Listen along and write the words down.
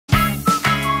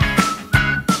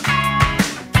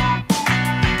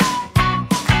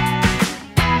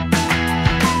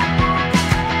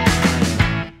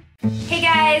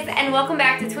welcome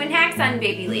back to Twin Hacks on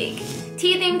BabyLeague.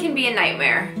 Teething can be a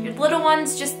nightmare. Your little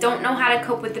ones just don't know how to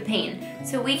cope with the pain.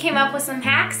 So we came up with some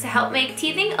hacks to help make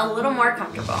teething a little more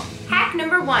comfortable. Hack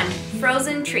number 1,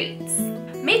 frozen treats.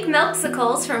 Make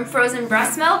milksicles from frozen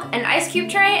breast milk, an ice cube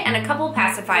tray, and a couple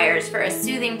pacifiers for a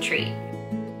soothing treat.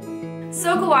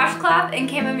 Soak a washcloth in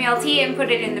chamomile tea and put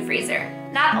it in the freezer.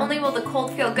 Not only will the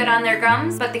cold feel good on their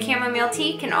gums, but the chamomile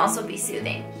tea can also be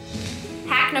soothing.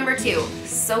 Hack number 2,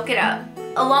 soak it up.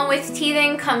 Along with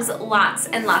teething comes lots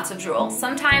and lots of drool.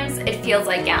 Sometimes it feels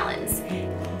like gallons.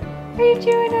 What are you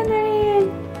chewing on that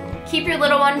hand? Keep your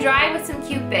little one dry with some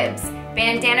cute bibs.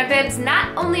 Bandana bibs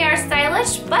not only are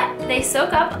stylish, but they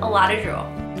soak up a lot of drool.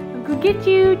 I'll go get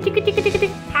you.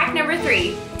 Hack number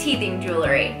 3, teething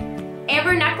jewelry.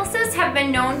 Amber necklaces have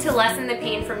been known to lessen the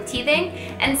pain from teething,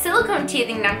 and silicone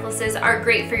teething necklaces are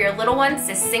great for your little ones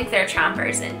to sink their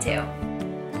chompers into.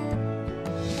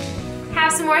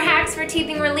 Have some more hacks for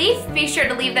teething relief? Be sure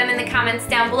to leave them in the comments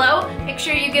down below. Make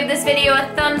sure you give this video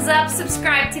a thumbs up,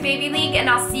 subscribe to BabyLeague, and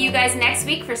I'll see you guys next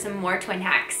week for some more twin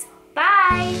hacks.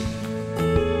 Bye!